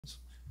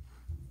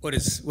What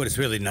is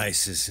really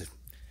nice is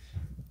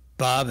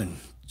Bob and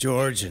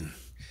George and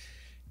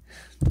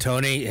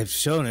Tony have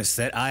shown us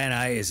that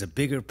I is a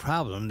bigger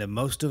problem than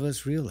most of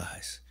us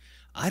realize.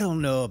 I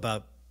don't know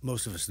about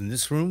most of us in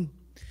this room,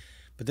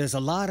 but there's a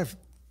lot of,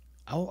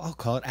 I'll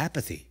call it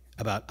apathy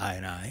about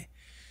I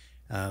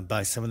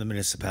by some of the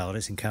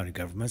municipalities and county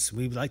governments.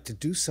 We'd like to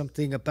do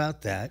something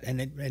about that,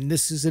 and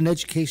this is an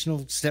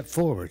educational step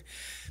forward.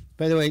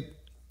 By the way,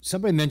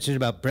 somebody mentioned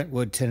about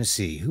Brentwood,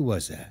 Tennessee. Who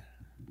was that?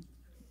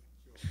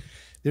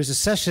 There's a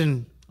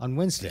session on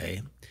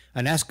Wednesday,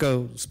 an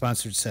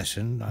ASCO-sponsored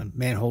session on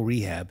manhole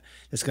rehab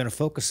that's going to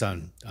focus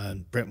on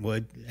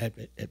Brentwood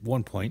at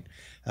one point.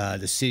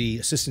 The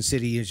assistant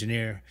city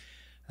engineer,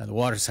 the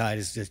water side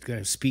is just going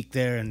to speak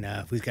there, and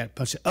we've got a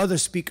bunch of other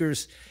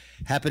speakers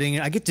happening.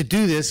 And I get to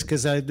do this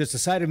because there's a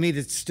side of me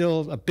that's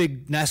still a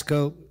big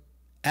NASCO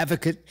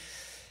advocate,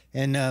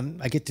 and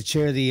I get to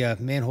chair the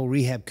manhole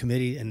rehab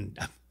committee, and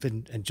I've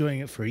been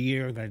enjoying it for a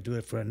year. I'm going to do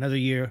it for another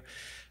year.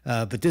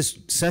 But this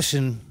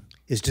session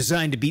is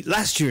designed to beat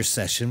last year's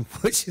session,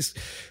 which is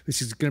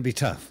going to be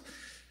tough.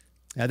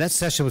 Now, that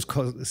session was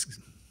called,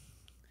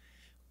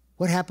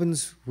 what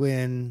happens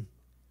when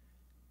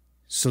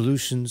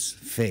solutions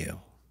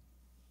fail?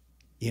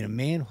 In a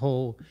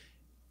manhole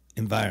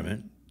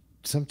environment,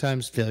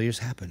 sometimes failures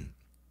happen.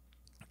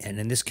 And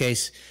in this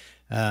case,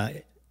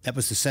 that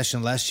was the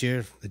session last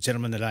year. The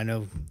gentleman that I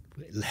know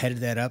headed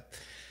that up.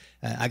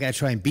 I got to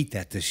try and beat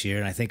that this year,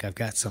 and I think I've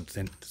got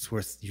something that's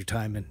worth your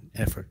time and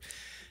effort.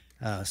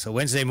 So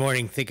Wednesday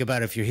morning, think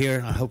about if you're here.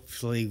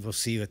 Hopefully we'll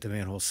see you at the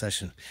manhole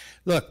session.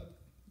 Look,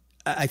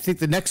 I think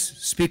the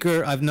next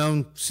speaker I've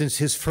known since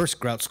his first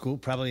grout school,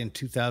 probably in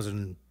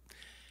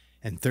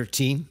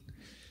 2013.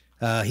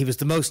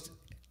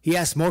 He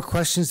asked more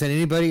questions than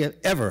anybody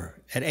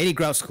ever at any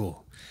grout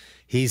school.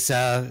 He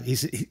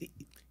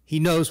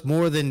knows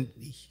more than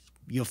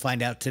you'll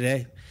find out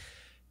today.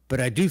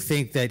 But I do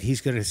think that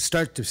he's going to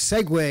start to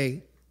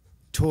segue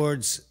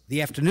towards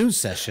the afternoon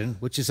session,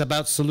 which is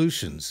about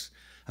solutions,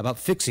 about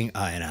fixing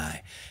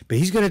I. But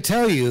he's going to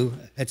tell you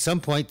at some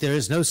point there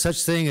is no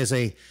such thing as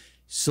a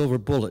silver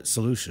bullet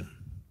solution.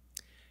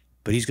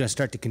 But he's going to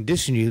start to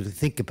condition you to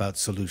think about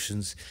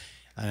solutions.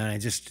 And I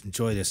just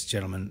enjoy this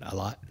gentleman a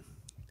lot.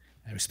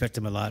 I respect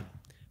him a lot.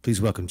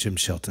 Please welcome Jim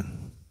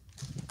Shelton.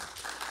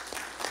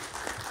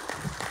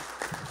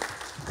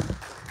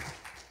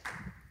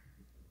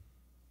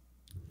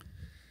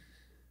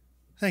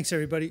 Thanks,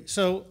 everybody.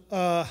 So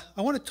I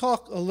want to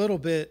talk a little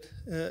bit.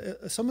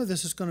 Some of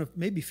this is going to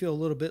maybe feel a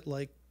little bit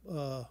like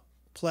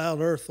plowed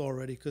earth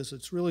already, because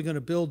it's really going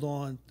to build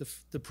on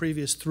the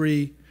previous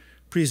three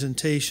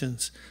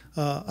presentations.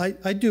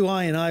 I do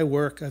I&I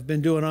work. I've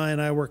been doing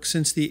I&I work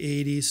since the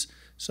 80s.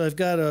 So I've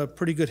got a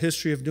pretty good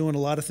history of doing a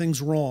lot of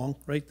things wrong,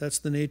 right? That's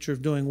the nature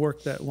of doing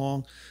work that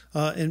long.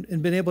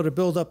 And been able to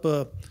build up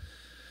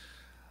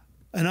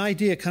an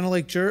idea, kind of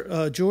like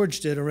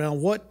George did,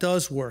 around what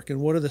does work and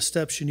what are the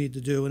steps you need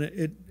to do.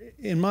 And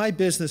in my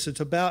business, it's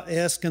about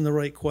asking the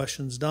right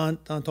questions. Don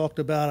talked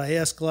about I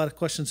ask a lot of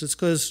questions. It's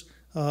because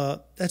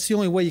that's the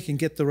only way you can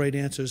get the right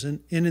answers.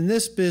 And in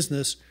this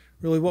business,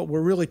 really what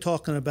we're really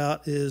talking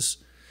about is,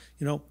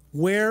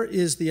 where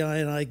is the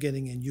I&I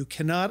getting in? You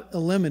cannot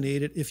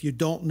eliminate it if you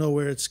don't know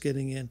where it's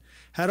getting in.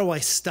 How do I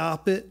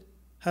stop it?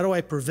 How do I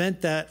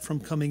prevent that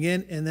from coming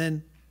in and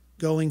then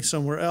going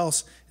somewhere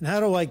else? And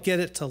how do I get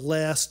it to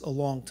last a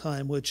long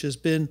time, which has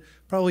been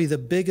probably the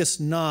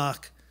biggest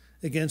knock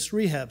against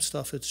rehab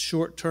stuff. It's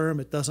short term,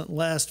 it doesn't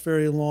last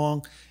very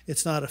long,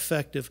 it's not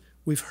effective.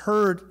 We've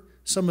heard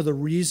some of the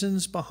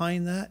reasons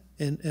behind that,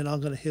 and I'm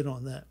going to hit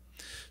on that.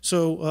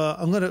 So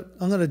I'm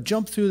going to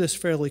jump through this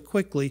fairly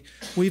quickly.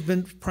 We've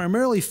been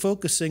primarily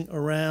focusing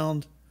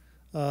around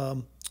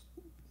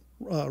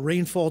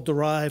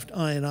rainfall-derived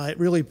I&I. It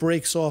really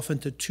breaks off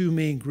into two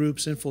main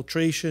groups: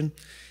 infiltration,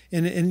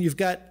 and you've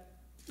got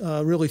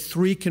really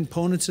three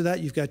components of that.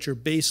 You've got your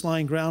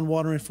baseline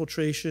groundwater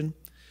infiltration.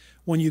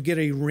 When you get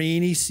a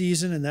rainy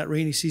season, and that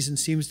rainy season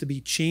seems to be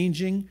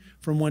changing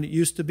from when it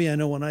used to be. I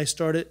know when I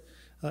started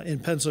in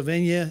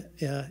Pennsylvania,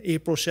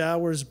 April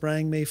showers,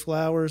 bring May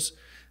flowers.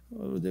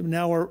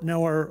 Now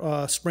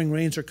our spring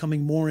rains are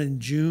coming more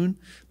in June,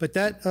 but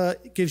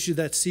that gives you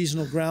that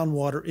seasonal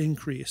groundwater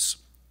increase.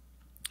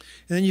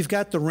 And then you've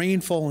got the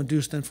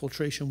rainfall-induced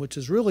infiltration, which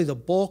is really the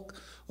bulk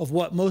of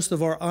what most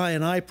of our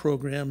I&I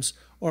programs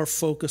are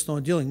focused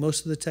on dealing.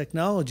 Most of the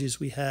technologies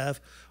we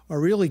have are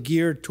really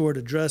geared toward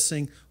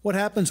addressing what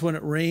happens when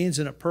it rains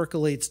and it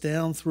percolates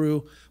down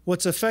through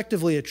what's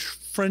effectively a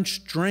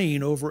French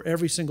drain over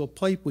every single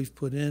pipe we've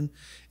put in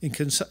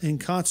and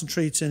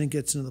concentrates in and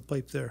gets into the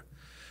pipe there.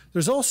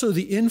 There's also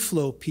the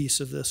inflow piece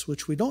of this,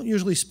 which we don't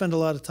usually spend a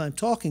lot of time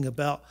talking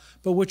about,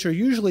 but which are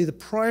usually the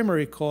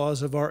primary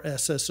cause of our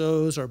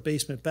SSOs, our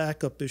basement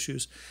backup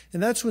issues.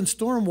 And that's when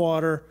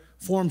stormwater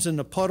forms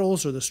into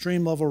puddles or the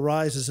stream level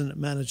rises and it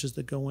manages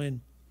to go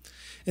in.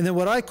 And then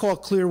what I call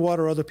clear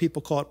water, other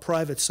people call it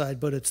private side,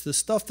 but it's the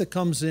stuff that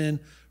comes in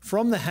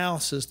from the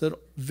houses that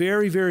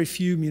very, very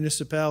few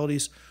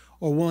municipalities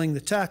are willing to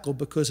tackle,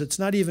 because it's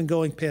not even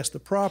going past the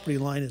property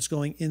line, it's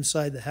going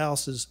inside the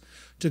houses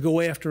to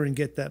go after and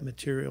get that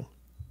material.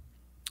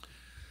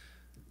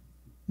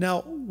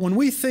 Now, when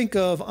we think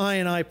of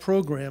I&I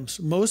programs,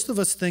 most of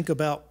us think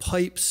about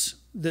pipes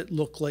that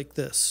look like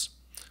this,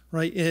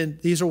 right? And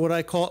these are what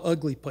I call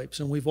ugly pipes,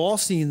 and we've all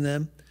seen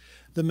them.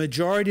 The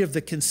majority of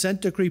the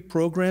consent decree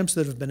programs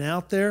that have been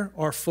out there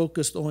are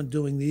focused on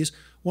doing these.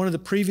 One of the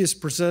previous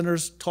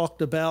presenters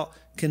talked about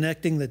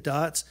connecting the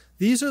dots.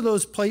 These are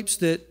those pipes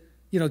that,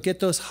 get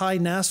those high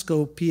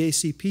NASCO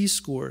PACP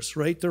scores,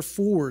 right? They're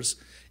 4s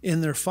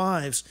and they're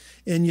 5s.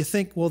 And you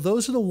think, well,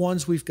 those are the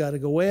ones we've got to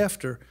go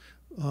after.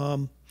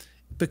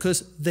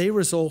 Because they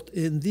result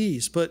in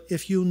these. But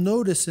if you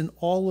notice in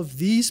all of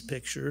these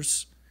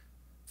pictures,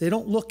 they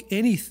don't look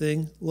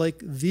anything like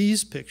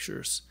these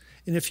pictures.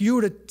 And if you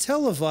were to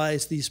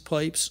televise these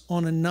pipes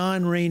on a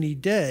non-rainy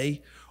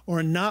day,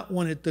 or not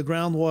when the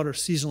groundwater is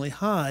seasonally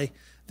high,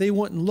 they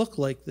wouldn't look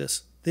like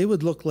this. They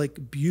would look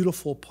like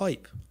beautiful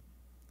pipe.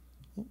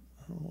 I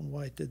don't know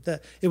why I did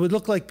that. It would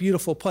look like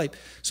beautiful pipe.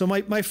 So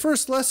my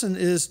first lesson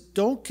is,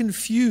 don't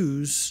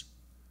confuse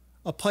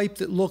a pipe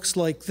that looks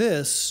like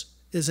this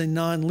is a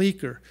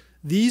non-leaker.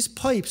 These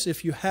pipes,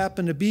 if you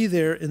happen to be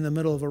there in the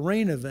middle of a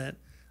rain event,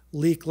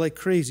 leak like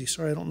crazy.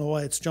 Sorry, I don't know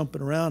why it's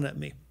jumping around at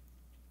me.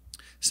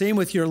 Same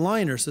with your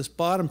liners. This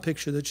bottom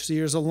picture that you see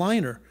here is a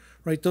liner,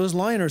 right? Those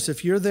liners,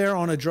 if you're there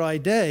on a dry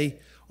day,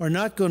 are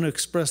not going to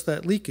express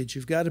that leakage.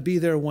 You've got to be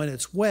there when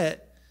it's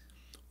wet,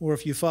 or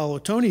if you follow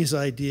Tony's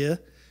idea,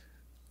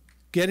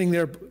 getting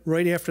there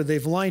right after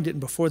they've lined it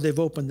and before they've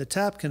opened the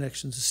tap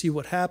connections to see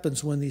what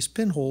happens when these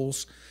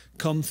pinholes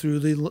come through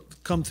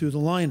the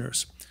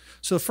liners.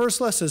 So the first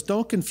lesson is,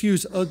 don't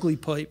confuse ugly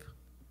pipe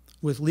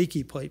with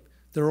leaky pipe.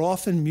 They're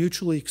often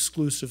mutually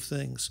exclusive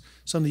things.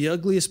 Some of the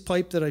ugliest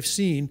pipe that I've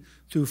seen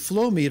through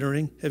flow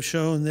metering have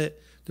shown that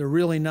they're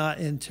really not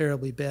in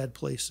terribly bad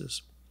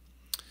places.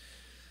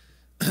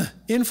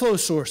 Inflow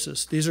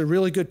sources. These are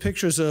really good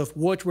pictures of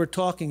what we're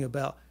talking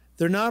about.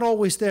 They're not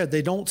always there.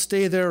 They don't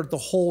stay there the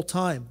whole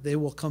time. They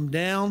will come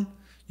down.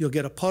 You'll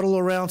get a puddle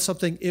around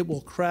something. It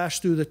will crash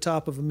through the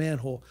top of a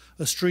manhole.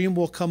 A stream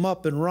will come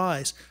up and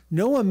rise.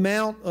 No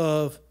amount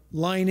of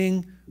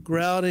lining,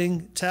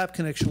 grouting, tap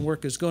connection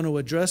work is going to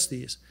address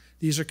these.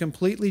 These are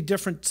completely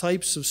different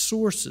types of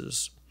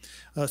sources.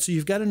 So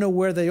you've got to know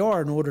where they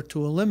are in order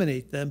to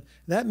eliminate them.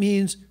 That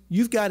means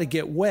you've got to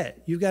get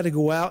wet. You've got to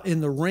go out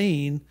in the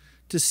rain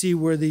to see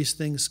where these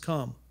things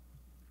come.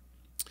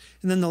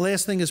 And then the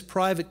last thing is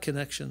private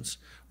connections,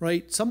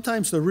 right?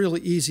 Sometimes they're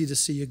really easy to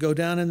see. You go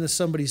down into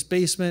somebody's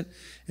basement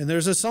and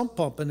there's a sump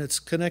pump and it's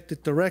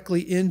connected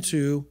directly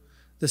into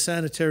the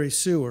sanitary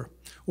sewer.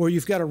 Or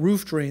you've got a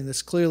roof drain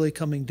that's clearly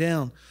coming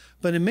down.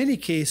 But in many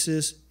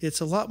cases,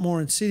 it's a lot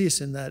more insidious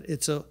in that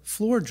it's a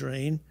floor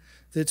drain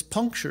that's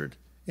punctured,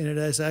 and it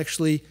is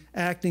actually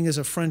acting as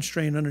a French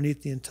drain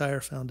underneath the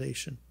entire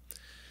foundation.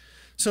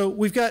 So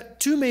we've got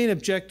two main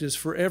objectives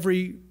for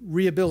every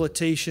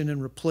rehabilitation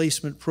and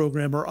replacement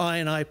program, or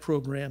I&I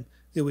program,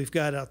 that we've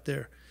got out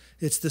there.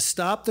 It's to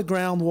stop the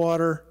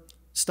groundwater,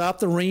 stop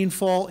the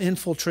rainfall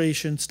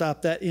infiltration,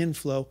 stop that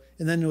inflow,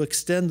 and then to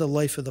extend the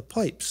life of the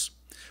pipes.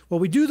 Well,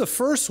 we do the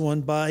first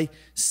one by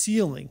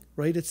sealing,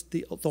 right? It's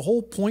the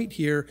whole point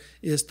here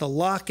is to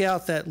lock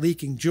out that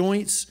leaking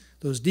joints,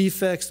 those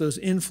defects, those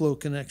inflow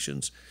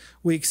connections.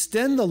 We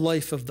extend the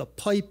life of the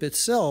pipe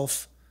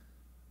itself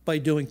by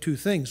doing two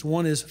things.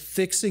 One is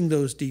fixing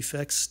those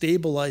defects,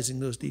 stabilizing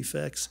those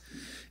defects,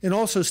 and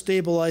also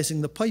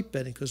stabilizing the pipe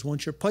bedding, because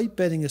once your pipe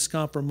bedding is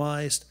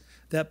compromised,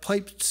 that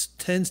pipe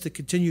tends to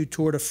continue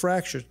toward a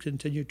fracture,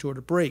 continue toward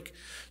a break.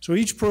 So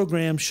each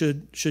program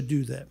should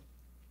do that.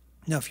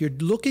 Now, if you're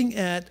looking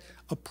at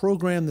a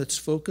program that's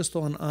focused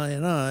on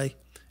I&I,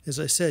 as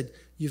I said,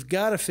 you've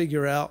got to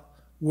figure out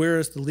where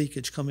is the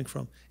leakage coming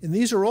from. And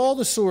these are all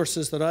the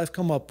sources that I've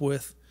come up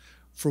with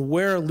for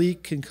where a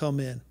leak can come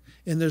in.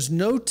 And there's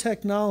no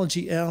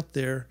technology out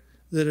there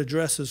that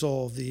addresses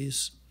all of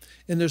these.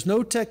 And there's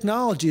no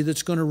technology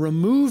that's going to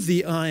remove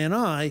the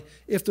I&I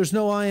if there's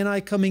no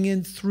I&I coming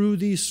in through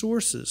these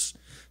sources.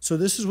 So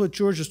this is what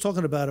George was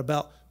talking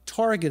about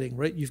targeting,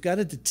 right? You've got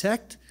to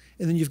detect,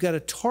 and then you've got to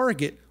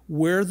target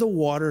where the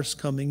water's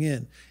coming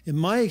in. In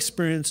my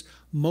experience,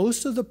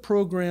 most of the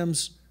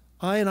programs,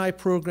 I&I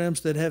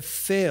programs that have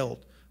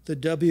failed, the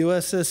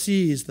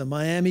WSSEs, the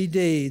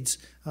Miami-Dades,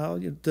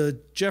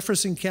 the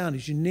Jefferson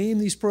counties, you name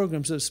these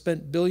programs that have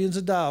spent billions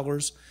of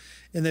dollars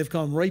and they've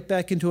gone right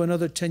back into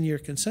another 10-year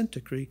consent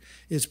decree,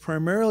 is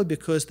primarily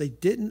because they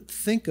didn't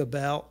think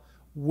about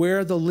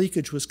where the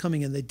leakage was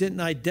coming in. They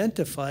didn't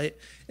identify it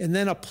and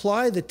then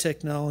apply the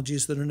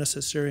technologies that are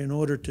necessary in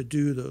order to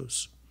do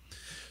those.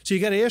 So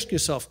you got to ask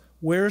yourself,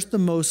 where's the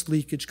most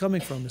leakage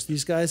coming from? As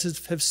these guys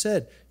have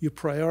said, you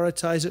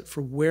prioritize it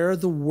for where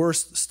the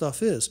worst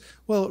stuff is.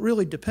 Well, it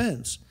really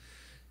depends.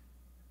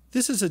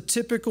 This is a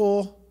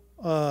typical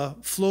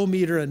flow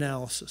meter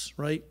analysis,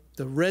 right?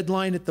 The red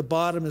line at the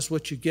bottom is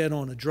what you get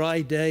on a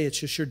dry day. It's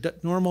just your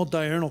normal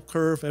diurnal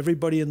curve.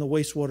 Everybody in the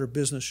wastewater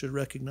business should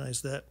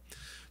recognize that.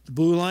 The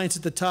blue line's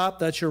at the top,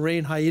 that's your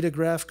rain hyeta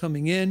graph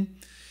coming in.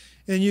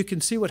 And you can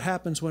see what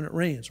happens when it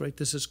rains, right?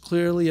 This is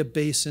clearly a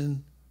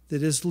basin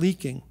that is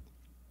leaking.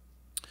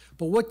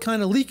 But what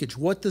kind of leakage?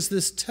 What does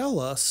this tell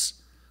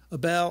us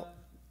about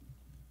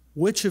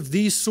which of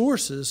these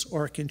sources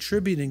are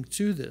contributing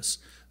to this?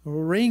 The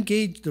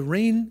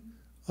rain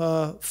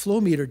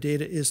flow meter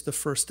data is the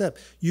first step.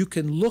 You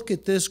can look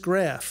at this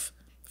graph,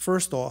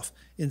 first off,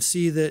 and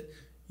see that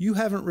you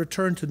haven't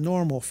returned to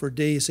normal for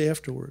days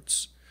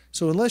afterwards.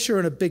 So unless you're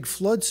in a big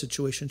flood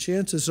situation,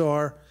 chances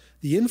are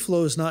the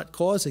inflow is not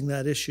causing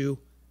that issue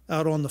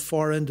out on the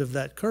far end of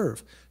that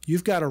curve.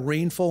 You've got a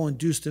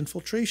rainfall-induced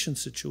infiltration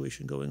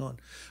situation going on.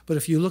 But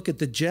if you look at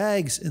the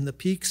jags and the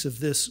peaks of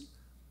this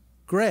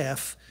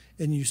graph,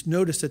 and you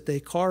notice that they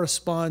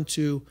correspond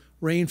to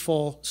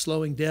rainfall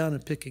slowing down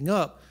and picking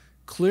up,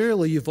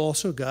 clearly you've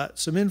also got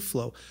some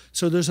inflow.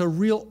 So there's a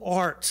real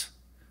art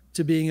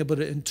to being able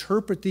to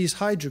interpret these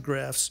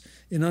hydrographs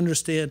and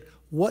understand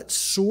what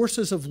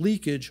sources of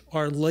leakage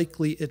are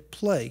likely at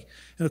play.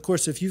 And of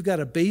course, if you've got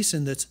a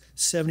basin that's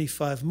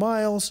 75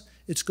 miles,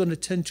 it's going to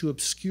tend to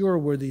obscure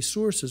where these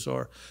sources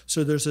are.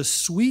 So there's a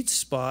sweet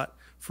spot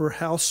for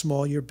how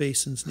small your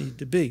basins need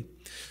to be.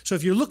 So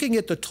if you're looking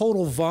at the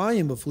total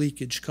volume of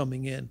leakage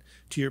coming in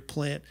to your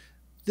plant,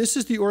 this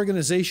is the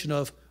organization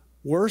of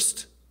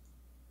worst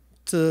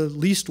to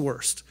least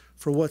worst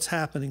for what's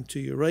happening to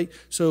you, right?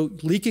 So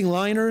leaking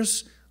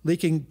liners,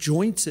 leaking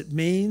joints at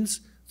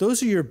mains,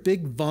 those are your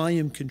big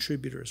volume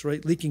contributors,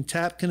 right? Leaking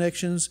tap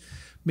connections,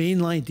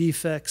 mainline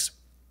defects.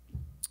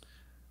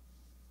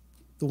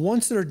 The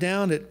ones that are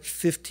down at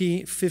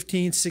 15,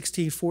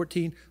 16,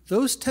 14,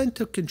 those tend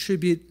to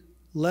contribute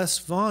less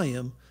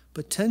volume,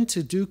 but tend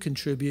to do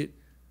contribute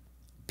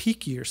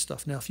peakier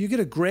stuff. Now, if you get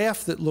a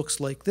graph that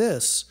looks like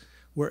this,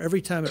 where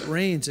every time it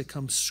rains, it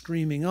comes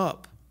screaming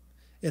up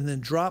and then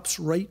drops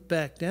right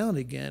back down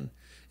again,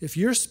 if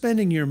you're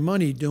spending your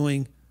money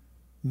doing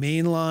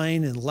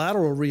mainline and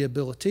lateral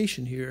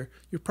rehabilitation here,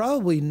 you're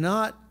probably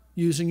not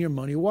using your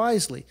money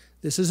wisely.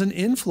 This is an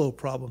inflow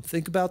problem.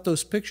 Think about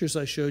those pictures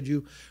I showed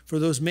you for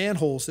those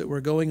manholes that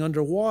were going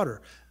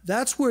underwater.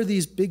 That's where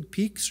these big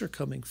peaks are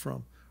coming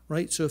from,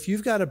 right? So if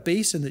you've got a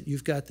basin that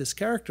you've got this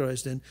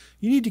characterized in,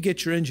 you need to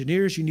get your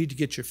engineers, you need to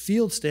get your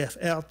field staff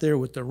out there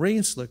with the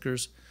rain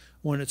slickers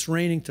when it's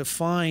raining to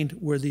find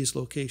where these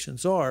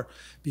locations are,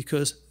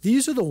 because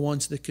these are the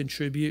ones that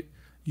contribute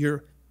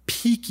your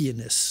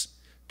peakiness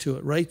to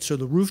it, right? So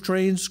the roof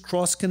drains,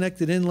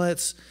 cross-connected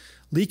inlets,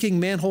 leaking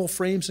manhole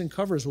frames and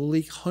covers will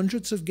leak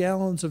hundreds of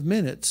gallons of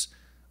minutes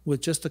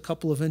with just a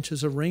couple of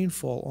inches of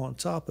rainfall on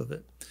top of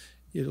it.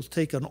 It'll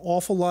take an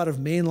awful lot of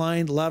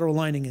mainline, lateral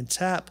lining, and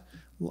tap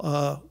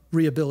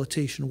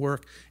rehabilitation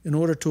work in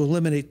order to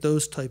eliminate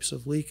those types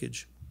of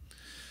leakage.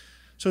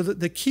 So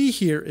the key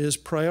here is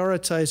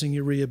prioritizing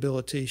your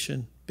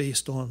rehabilitation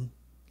based on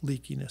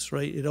leakiness,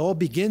 right? It all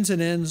begins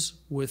and ends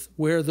with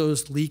where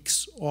those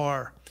leaks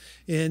are.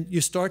 And you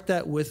start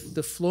that with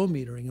the flow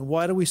metering. And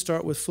why do we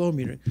start with flow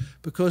metering?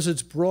 Because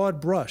it's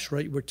broad brush,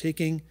 right? We're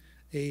taking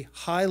a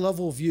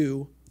high-level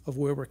view of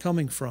where we're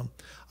coming from.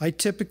 I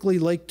typically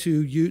like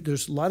to use,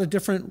 there's a lot of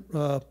different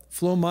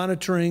flow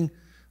monitoring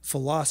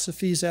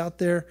philosophies out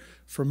there.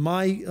 For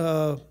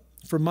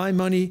my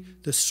money,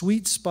 the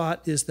sweet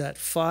spot is that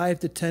 5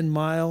 to 10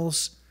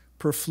 miles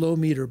per flow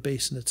meter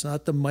basin. It's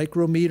not the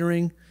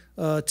micrometering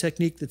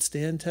technique that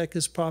Stantec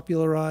has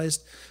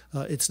popularized.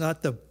 It's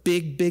not the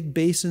big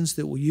basins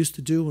that we used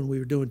to do when we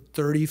were doing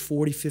 30,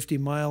 40, 50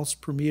 miles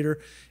per meter.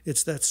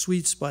 It's that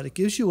sweet spot. It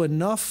gives you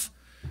enough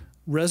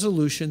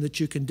resolution that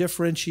you can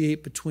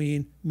differentiate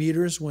between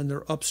meters when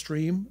they're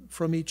upstream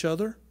from each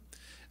other,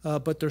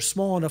 but they're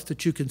small enough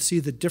that you can see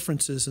the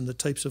differences in the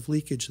types of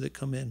leakage that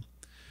come in.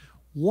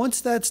 Once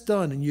that's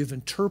done and you've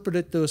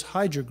interpreted those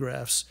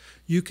hydrographs,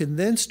 you can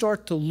then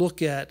start to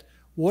look at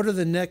what are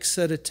the next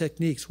set of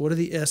techniques? What are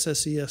the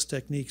SSES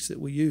techniques that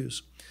we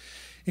use?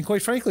 And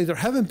quite frankly, there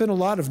haven't been a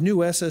lot of new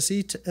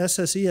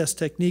SSES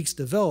techniques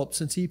developed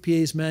since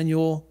EPA's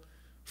manual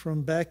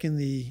from back in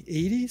the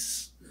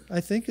 80s, I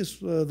think, is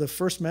the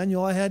first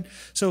manual I had.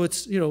 So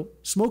it's,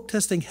 smoke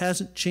testing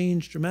hasn't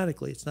changed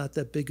dramatically. It's not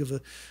that big of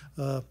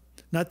a,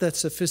 not that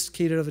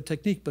sophisticated of a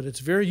technique, but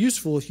it's very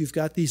useful if you've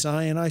got these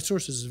I&I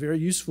sources. It's very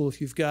useful if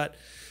you've got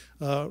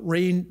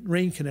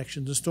rain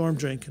connections and storm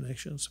drain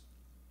connections.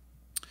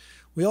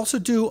 We also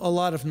do a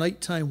lot of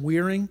nighttime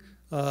weiring.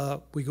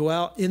 We go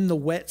out in the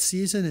wet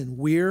season and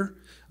weir.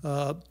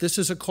 This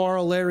is a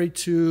corollary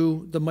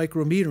to the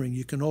micrometering.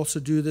 You can also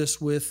do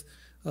this with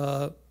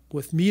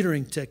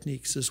metering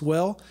techniques as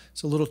well.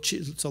 It's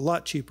a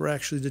lot cheaper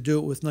actually to do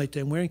it with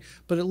nighttime weiring,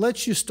 but it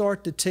lets you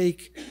start to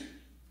take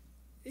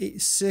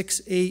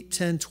 6, 8,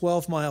 10,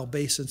 12 mile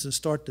basins and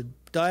start to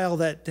dial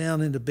that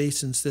down into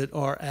basins that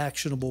are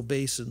actionable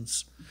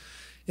basins.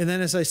 And then,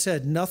 as I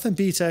said, nothing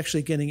beats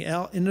actually getting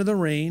out into the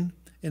rain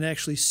and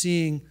actually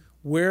seeing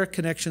where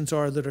connections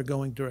are that are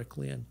going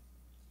directly in.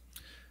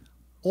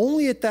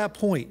 Only at that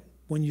point,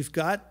 when you've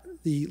got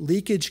the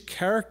leakage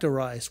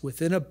characterized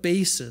within a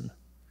basin,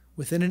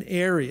 within an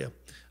area,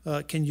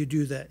 can you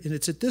do that? And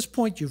it's at this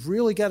point you've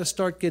really got to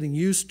start getting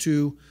used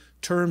to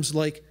terms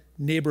like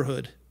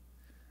neighborhood,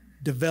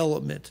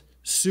 development,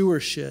 sewer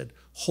shed,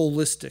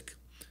 holistic.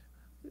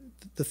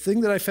 The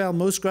thing that I found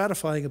most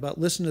gratifying about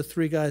listening to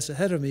three guys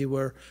ahead of me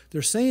were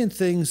they're saying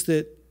things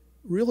that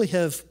really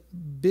have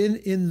been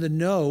in the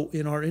know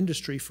in our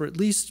industry for at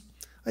least,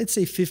 I'd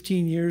say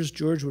 15 years.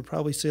 George would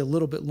probably say a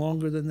little bit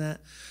longer than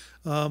that.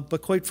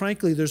 But quite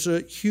frankly, there's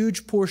a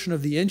huge portion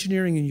of the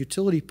engineering and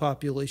utility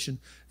population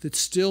that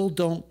still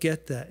don't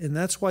get that. And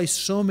that's why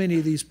so many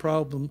of these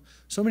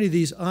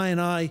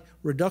I&I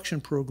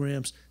reduction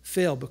programs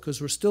fail,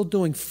 because we're still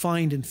doing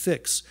find and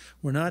fix.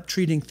 We're not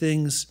treating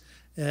things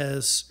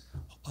as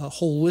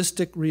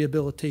holistic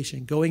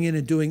rehabilitation, going in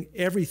and doing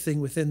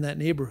everything within that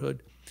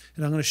neighborhood.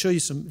 And I'm going to show you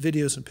some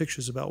videos and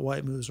pictures about why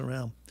it moves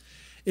around.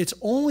 It's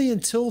only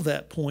until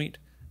that point,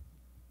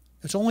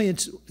 it's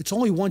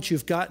only once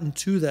you've gotten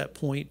to that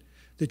point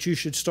that you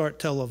should start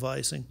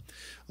televising.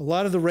 A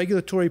lot of the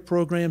regulatory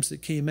programs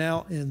that came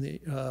out in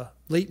the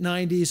late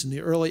 90s and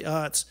the early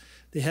aughts,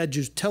 they had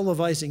you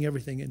televising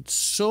everything. And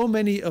so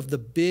many of the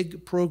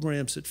big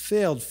programs that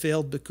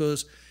failed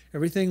because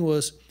everything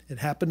was, it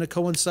happened to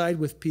coincide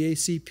with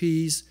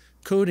PACP's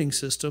coding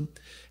system.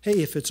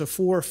 Hey, if it's a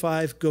 4 or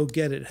 5, go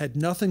get it. It had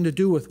nothing to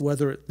do with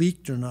whether it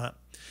leaked or not.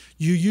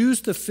 You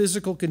use the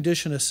physical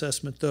condition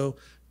assessment, though,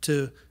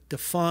 to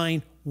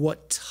define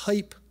what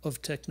type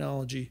of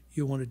technology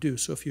you want to do.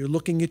 So if you're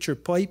looking at your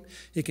pipe,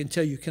 it can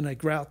tell you, can I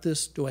grout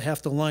this? Do I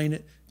have to line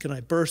it? Can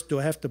I burst? Do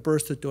I have to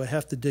burst it? Do I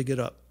have to dig it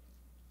up?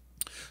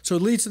 So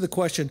it leads to the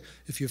question,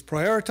 if you've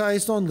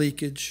prioritized on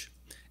leakage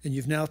and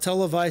you've now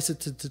televised it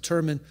to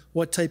determine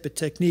what type of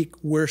technique,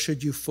 where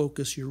should you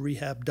focus your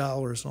rehab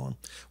dollars on?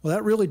 Well,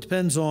 that really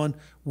depends on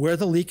where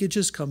the leakage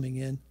is coming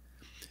in.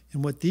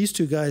 And what these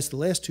two guys, the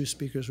last two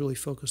speakers, really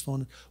focused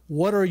on,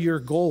 what are your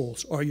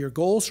goals? Are your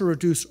goals to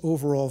reduce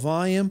overall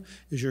volume?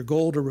 Is your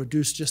goal to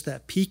reduce just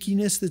that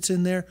peakiness that's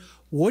in there?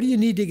 What do you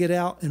need to get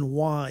out and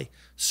why?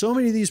 So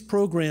many of these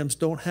programs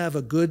don't have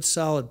a good,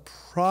 solid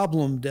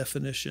problem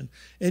definition.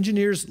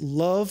 Engineers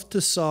love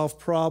to solve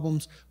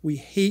problems. We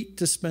hate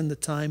to spend the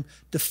time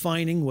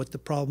defining what the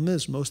problem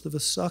is. Most of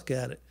us suck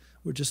at it.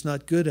 We're just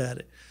not good at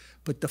it.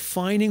 But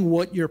defining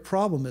what your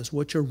problem is,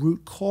 what your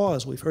root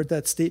cause, we've heard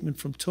that statement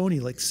from Tony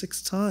like 6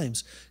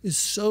 times, is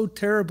so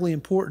terribly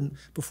important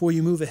before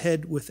you move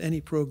ahead with any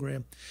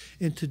program.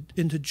 And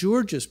to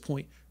George's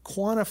point,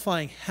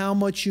 quantifying how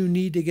much you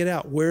need to get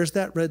out, where's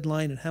that red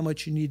line and how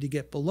much you need to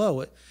get below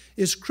it,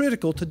 is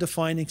critical to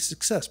defining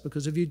success.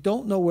 Because if you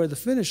don't know where the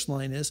finish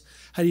line is,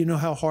 how do you know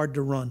how hard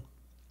to run?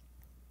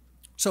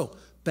 So,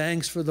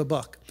 bangs for the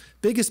buck.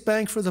 Biggest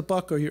bang for the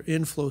buck are your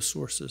inflow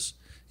sources.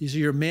 These are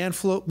your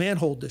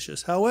manhole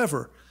dishes.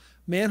 However,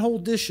 manhole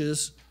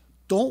dishes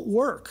don't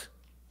work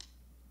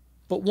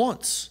but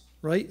once,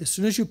 right? As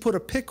soon as you put a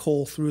pick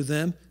hole through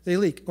them, they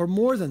leak. Or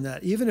more than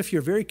that, even if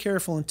you're very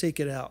careful and take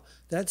it out,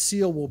 that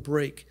seal will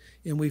break.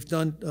 And we've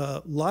done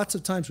lots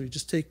of times where you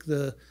just take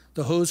the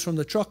hose from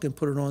the truck and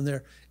put it on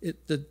there.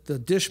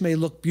 The dish may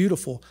look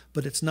beautiful,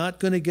 but it's not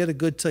going to get a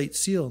good tight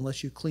seal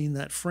unless you clean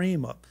that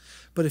frame up.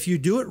 But if you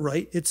do it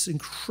right, it's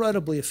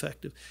incredibly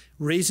effective.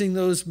 Raising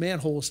those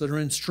manholes that are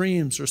in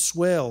streams or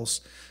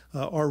swales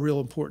are real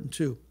important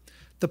too.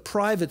 The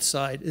private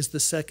side is the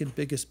second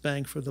biggest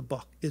bang for the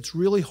buck. It's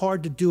really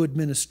hard to do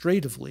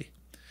administratively,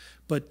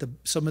 but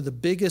some of the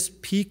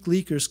biggest peak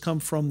leakers come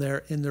from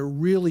there, and they're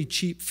really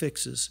cheap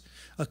fixes.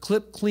 A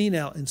clip clean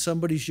out in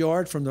somebody's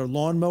yard from their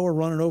lawnmower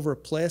running over a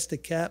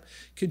plastic cap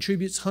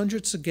contributes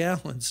hundreds of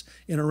gallons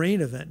in a rain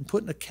event, and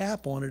putting a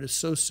cap on it is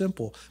so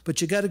simple,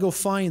 but you got to go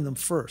find them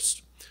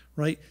first,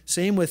 right?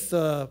 Same with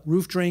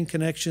roof drain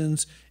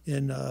connections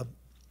and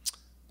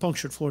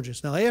punctured floor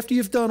joints. Now, after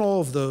you've done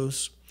all of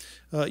those,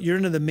 you're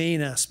into the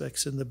main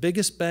aspects, and the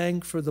biggest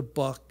bang for the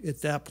buck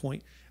at that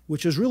point,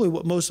 which is really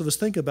what most of us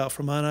think about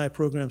from I&I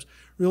programs,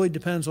 really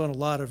depends on a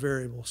lot of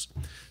variables.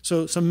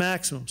 So some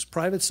maximums.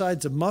 Private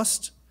side's a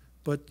must,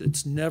 but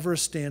it's never a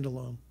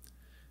standalone.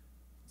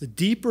 The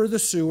deeper the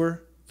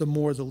sewer, the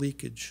more the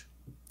leakage.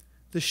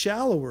 The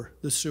shallower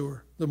the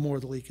sewer, the more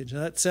the leakage.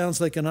 Now, that sounds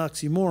like an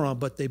oxymoron,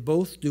 but they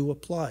both do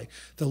apply.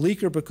 The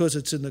leaker because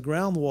it's in the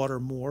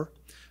groundwater more,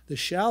 the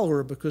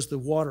shallower because the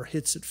water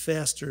hits it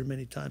faster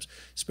many times,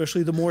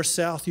 especially the more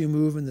south you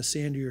move and the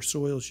sandier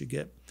soils you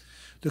get.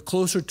 The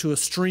closer to a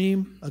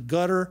stream, a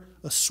gutter,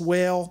 a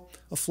swale,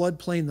 a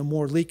floodplain, the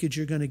more leakage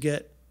you're going to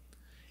get.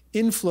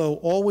 Inflow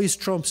always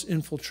trumps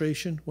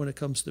infiltration when it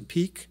comes to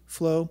peak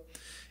flow.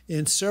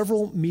 And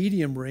several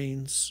medium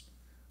rains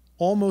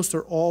almost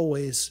are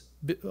always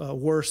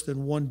worse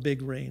than one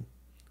big rain.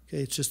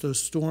 Okay, it's just those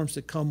storms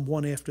that come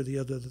one after the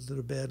other that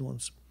are bad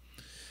ones.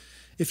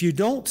 If you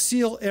don't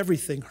seal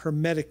everything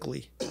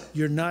hermetically,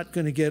 you're not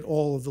going to get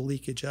all of the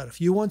leakage out.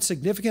 If you want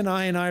significant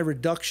I&I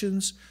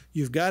reductions,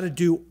 you've got to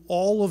do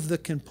all of the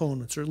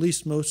components, or at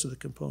least most of the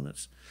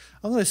components.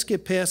 I'm going to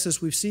skip past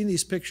this. We've seen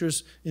these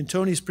pictures in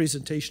Tony's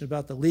presentation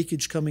about the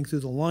leakage coming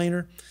through the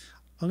liner.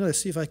 I'm going to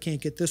see if I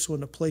can't get this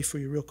one to play for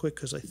you real quick,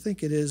 because I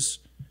think it is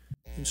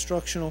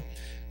instructional.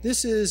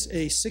 This is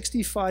a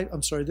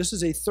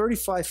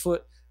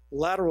 35-foot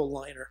lateral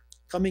liner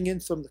coming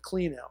in from the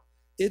cleanout.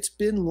 It's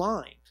been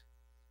lined.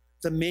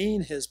 The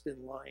main has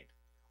been lined.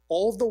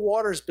 All of the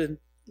water's been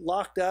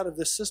locked out of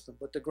this system,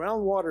 but the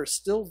groundwater is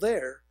still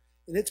there,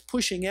 and it's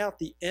pushing out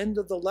the end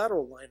of the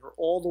lateral liner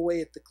all the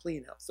way at the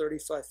cleanout,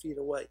 35 feet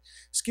away.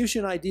 This gives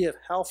you an idea of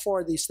how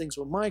far these things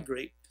will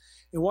migrate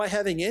and why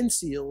having end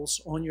seals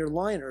on your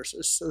liners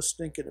is so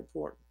stinking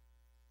important.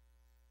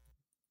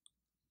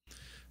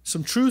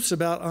 Some truths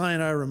about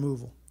I&I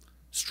removal.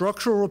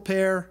 Structural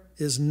repair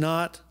is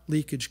not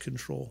leakage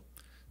control.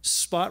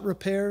 Spot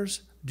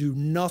repairs do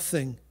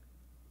nothing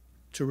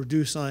to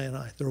reduce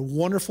I&I. They're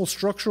wonderful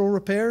structural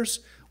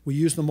repairs. We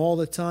use them all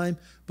the time,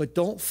 but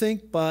don't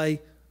think by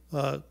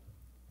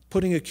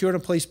putting a cured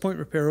in place point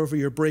repair over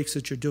your brakes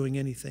that you're doing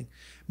anything.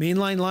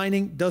 Mainline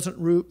lining doesn't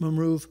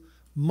remove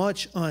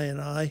much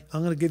I&I.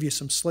 I'm going to give you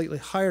some slightly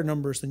higher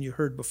numbers than you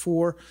heard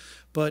before,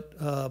 but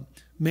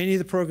many of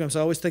the programs,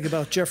 I always think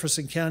about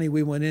Jefferson County.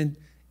 We went in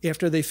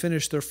after they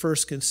finished their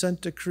first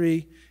consent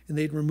decree, and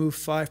they'd remove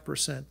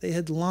 5%. They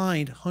had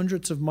lined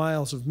hundreds of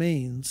miles of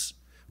mains,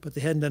 but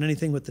they hadn't done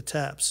anything with the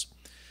taps.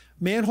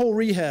 Manhole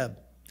rehab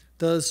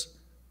does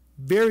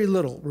very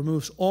little,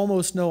 removes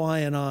almost no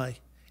I&I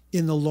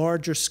in the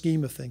larger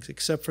scheme of things,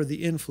 except for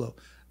the inflow.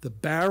 The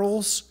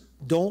barrels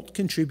don't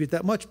contribute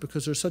that much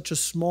because there's such a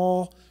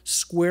small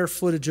square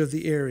footage of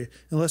the area,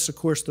 unless, of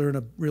course, they're in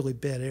a really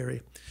bad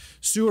area.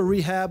 Sewer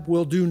rehab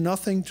will do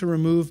nothing to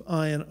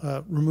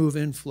remove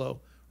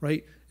inflow,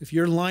 right? If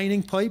you're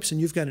lining pipes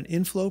and you've got an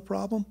inflow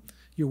problem,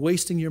 you're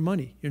wasting your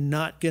money. You're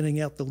not getting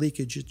out the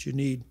leakage that you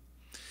need.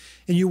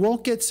 And you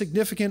won't get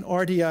significant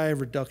RDI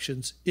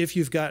reductions if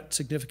you've got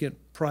significant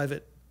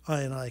private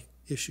I&I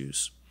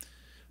issues.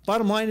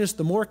 Bottom line is,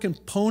 the more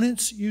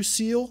components you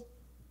seal,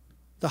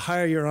 the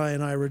higher your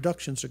I&I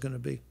reductions are going to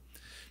be.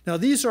 Now,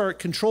 these are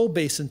control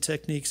basin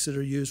techniques that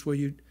are used where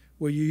you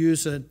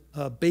use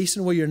a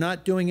basin where you're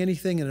not doing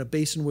anything and a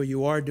basin where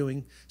you are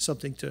doing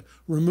something to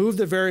remove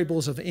the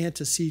variables of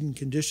antecedent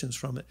conditions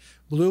from it.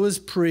 Blue is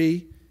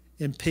pre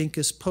and pink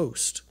is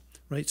post,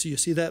 right? So you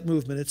see that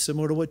movement. It's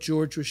similar to what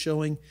George was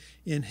showing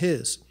in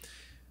his.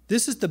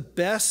 This is the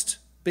best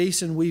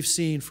basin we've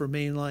seen for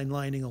mainline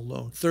lining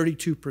alone,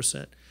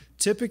 32%.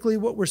 Typically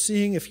what we're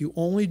seeing, if you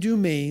only do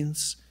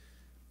mains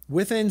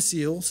with end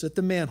seals at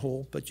the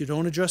manhole, but you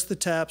don't adjust the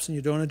taps and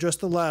you don't adjust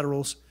the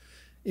laterals,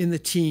 in the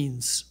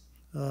teens.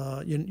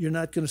 You're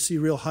not going to see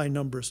real high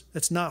numbers.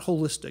 That's not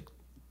holistic.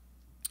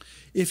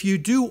 If you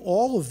do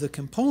all of the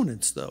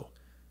components, though,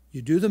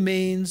 you do the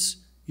mains,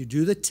 you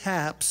do the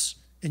taps,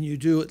 and you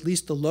do at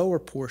least the lower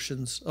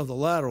portions of the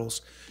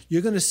laterals,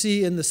 you're going to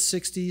see in the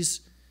 60s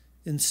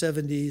and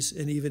 70s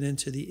and even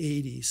into the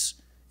 80s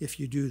if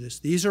you do this.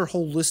 These are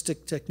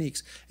holistic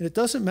techniques. And it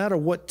doesn't matter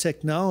what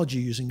technology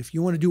you're using. If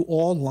you want to do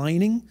all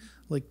lining,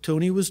 like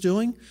Tony was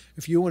doing,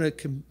 if you want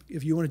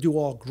to do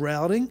all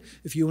grouting,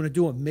 if you want to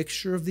do a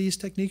mixture of these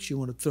techniques, you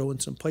want to throw in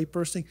some pipe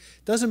bursting,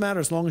 it doesn't matter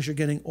as long as you're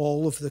getting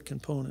all of the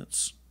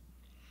components.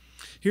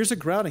 Here's a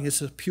grouting.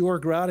 It's a pure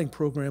grouting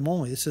program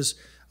only. This is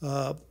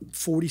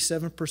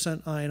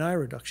 47% I&I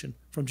reduction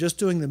from just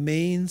doing the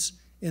mains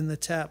and the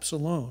taps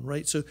alone,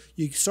 right? So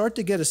you start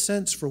to get a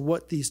sense for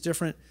what these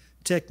different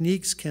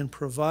techniques can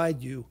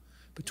provide you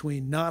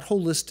between not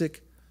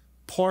holistic,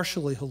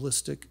 partially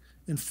holistic,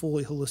 and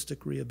fully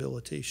holistic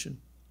rehabilitation.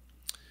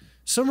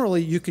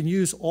 Similarly, you can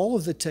use all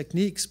of the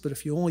techniques, but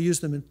if you only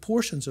use them in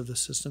portions of the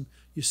system,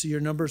 you see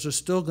your numbers are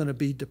still going to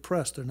be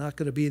depressed. They're not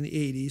going to be in the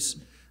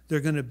 80s. They're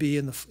going to be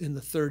in the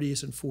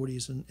 30s and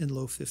 40s and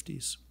low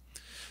 50s.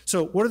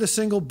 So what are the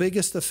single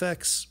biggest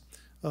effects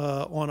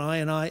on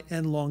I&I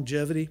and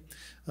longevity?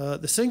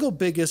 The single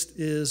biggest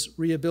is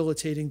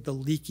rehabilitating the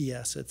leaky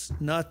assets,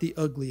 not the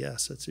ugly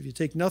assets. If you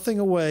take nothing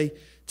away,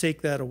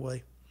 take that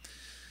away.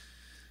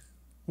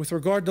 With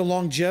regard to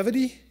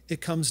longevity, it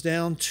comes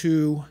down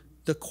to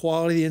the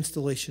quality of the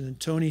installation, and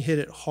Tony hit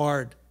it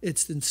hard.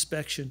 It's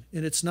inspection,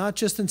 and it's not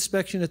just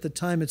inspection at the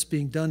time it's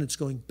being done, it's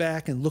going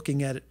back and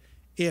looking at it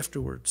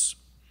afterwards.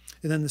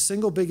 And then the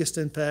single biggest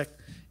impact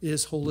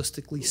is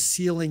holistically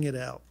sealing it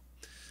out.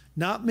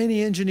 Not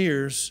many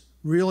engineers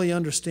really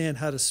understand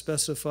how to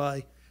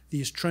specify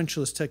these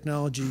trenchless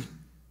technology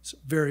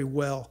very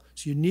well.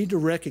 So you need to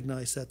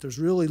recognize that. There's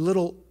really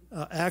little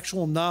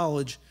actual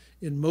knowledge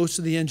in most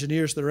of the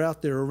engineers that are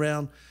out there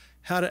around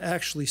how to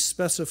actually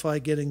specify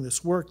getting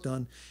this work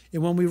done.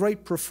 And when we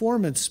write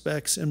performance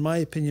specs, in my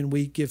opinion,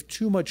 we give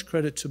too much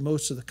credit to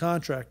most of the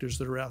contractors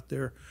that are out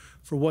there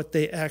for what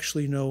they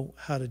actually know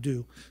how to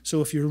do.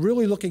 So if you're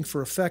really looking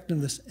for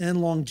effectiveness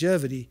and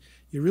longevity,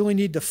 you really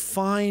need to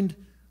find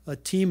a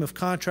team of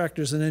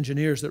contractors and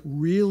engineers that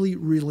really,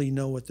 really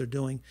know what they're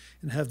doing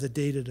and have the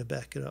data to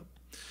back it up.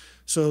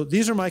 So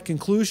these are my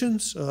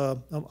conclusions.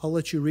 I'll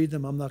let you read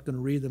them. I'm not going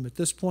to read them at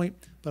this point,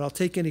 but I'll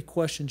take any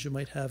questions you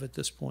might have at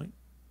this point.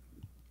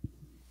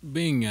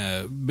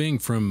 Being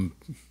from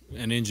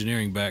an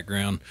engineering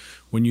background,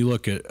 when you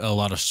look at a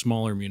lot of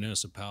smaller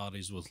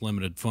municipalities with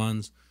limited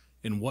funds,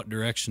 in what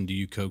direction do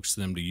you coax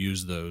them to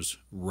use those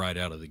right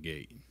out of the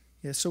gate?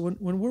 Yeah, so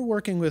when we're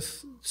working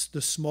with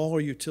the smaller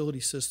utility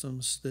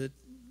systems that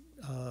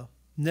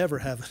never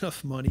have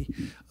enough money,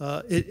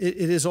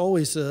 it is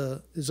always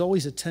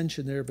a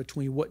tension there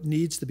between what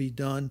needs to be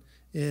done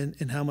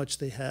and how much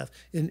they have.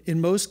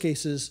 In most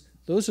cases,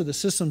 those are the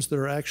systems that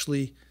are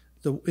actually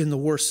in the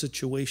worst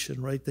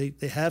situation, right?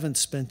 They haven't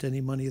spent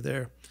any money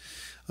there.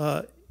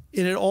 And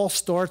it all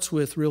starts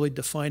with really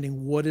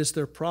defining what is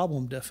their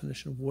problem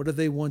definition, what do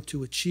they want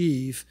to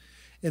achieve,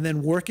 and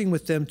then working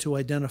with them to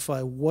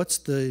identify what's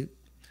the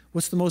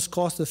most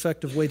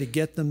cost-effective way to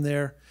get them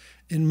there.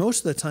 And most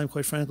of the time,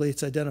 quite frankly,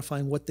 it's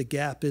identifying what the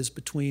gap is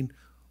between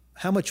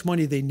how much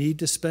money they need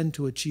to spend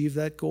to achieve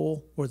that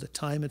goal or the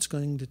time it's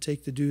going to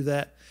take to do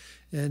that,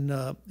 and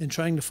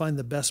trying to find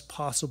the best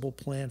possible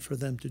plan for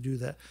them to do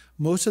that.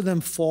 Most of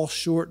them fall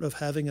short of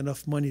having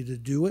enough money to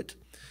do it,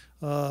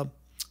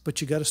 but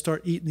you got to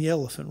start eating the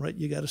elephant, right?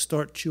 You got to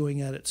start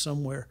chewing at it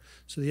somewhere.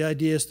 So the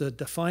idea is to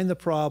define the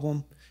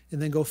problem and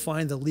then go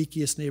find the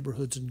leakiest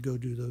neighborhoods and go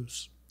do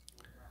those.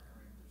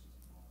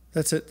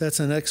 That's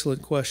an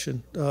excellent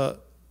question.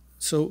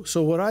 So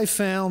what I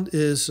found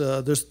is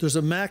there's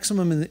a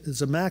maximum in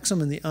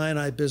the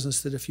I&I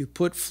business that if you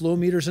put flow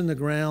meters in the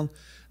ground,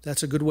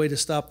 that's a good way to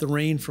stop the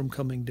rain from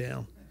coming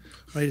down,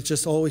 right? It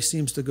just always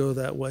seems to go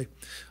that way.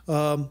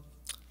 I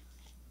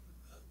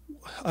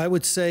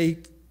would say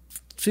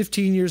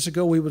 15 years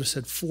ago we would have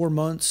said 4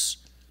 months.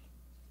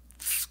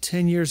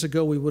 10 years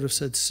ago we would have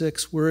said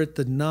 6. We're at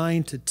the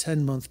 9 to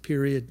 10 month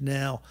period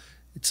now.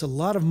 It's a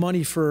lot of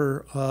money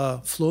for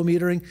flow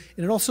metering,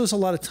 and it also is a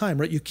lot of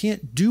time, right? You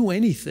can't do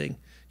anything.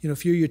 You know,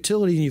 if you're a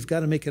utility and you've got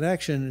to make an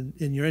action,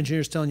 and your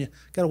engineer's telling you,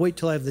 got to wait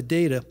till I have the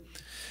data.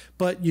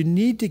 But you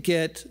need to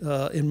get,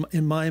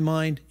 in my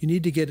mind, you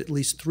need to get at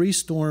least 3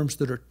 storms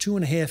that are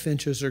 2.5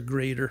 inches or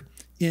greater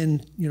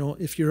in, you know,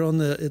 if you're on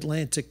the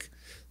Atlantic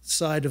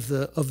side of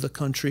the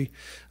country,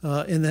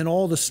 and then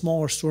all the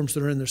smaller storms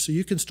that are in there. So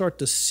you can start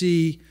to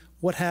see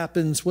what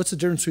happens, what's the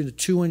difference between a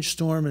 2-inch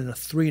storm and a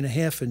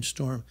 3.5-inch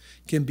storm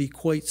can be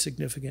quite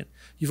significant.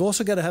 You've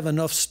also got to have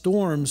enough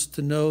storms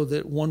to know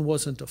that one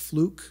wasn't a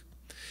fluke.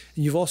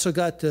 And you've also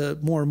got to,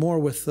 more and more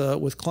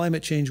with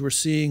climate change, we're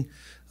seeing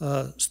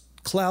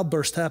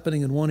cloudburst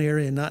happening in one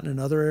area and not in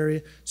another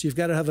area. So you've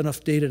got to have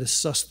enough data to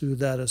suss through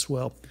that as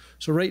well.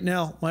 So right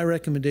now, my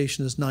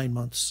recommendation is 9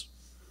 months.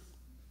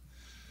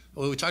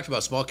 Well, we talked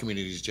about small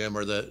communities, Jim,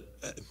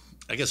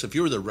 I guess if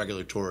you were the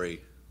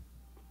regulatory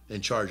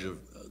in charge of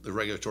the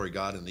regulatory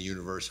god in the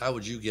universe, how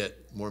would you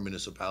get more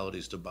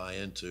municipalities to buy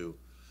into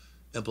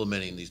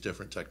implementing these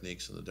different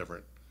techniques and the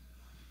different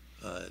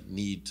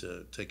need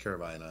to take care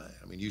of I&I?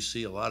 I mean, you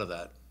see a lot of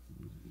that,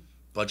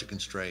 budget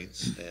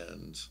constraints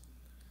and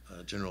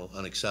general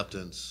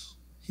unacceptance.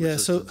 Yeah,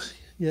 so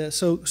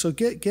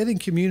getting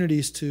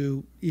communities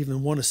to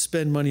even want to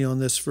spend money on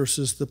this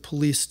versus the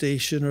police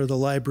station or the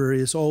library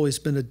has always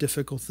been a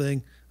difficult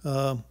thing.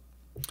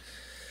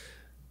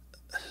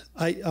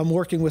 I'm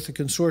working with a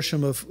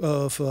consortium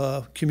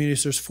of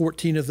communities. There's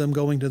 14 of them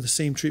going to the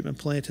same treatment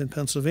plant in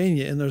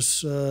Pennsylvania, and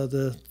there's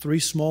the 3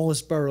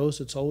 smallest boroughs.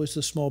 It's always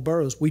the small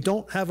boroughs. We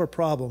don't have a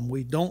problem.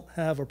 We don't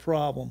have a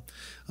problem.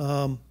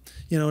 You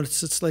know,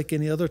 it's like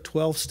any other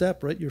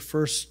 12-step, right? Your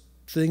first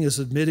thing is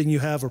admitting you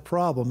have a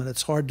problem, and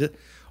it's hard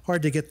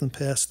to get them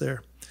past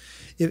there.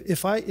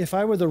 If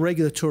I were the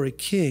regulatory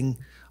king,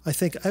 I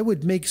think I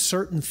would make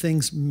certain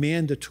things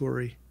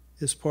mandatory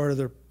as part of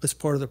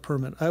the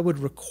permit. I would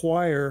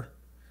require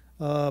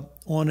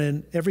on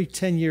an every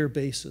 10-year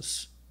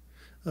basis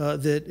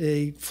that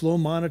a flow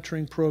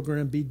monitoring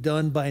program be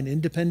done by an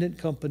independent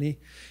company,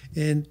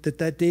 and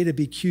that data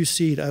be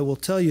QC'd. I will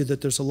tell you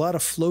that there's a lot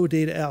of flow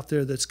data out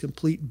there that's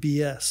complete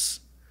BS,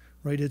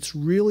 right? It's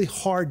really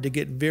hard to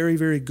get very,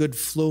 very good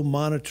flow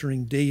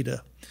monitoring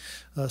data.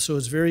 So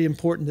it's very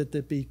important that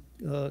that be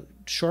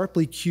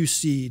sharply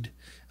QC'd.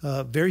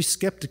 Very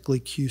skeptically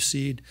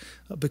QC'd,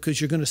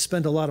 because you're going to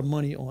spend a lot of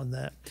money on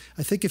that.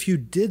 I think if you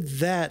did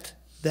that,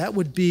 that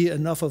would be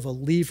enough of a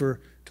lever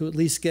to at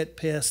least get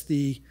past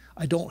the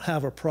I don't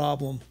have a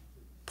problem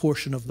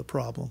portion of the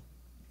problem.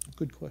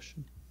 Good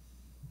question.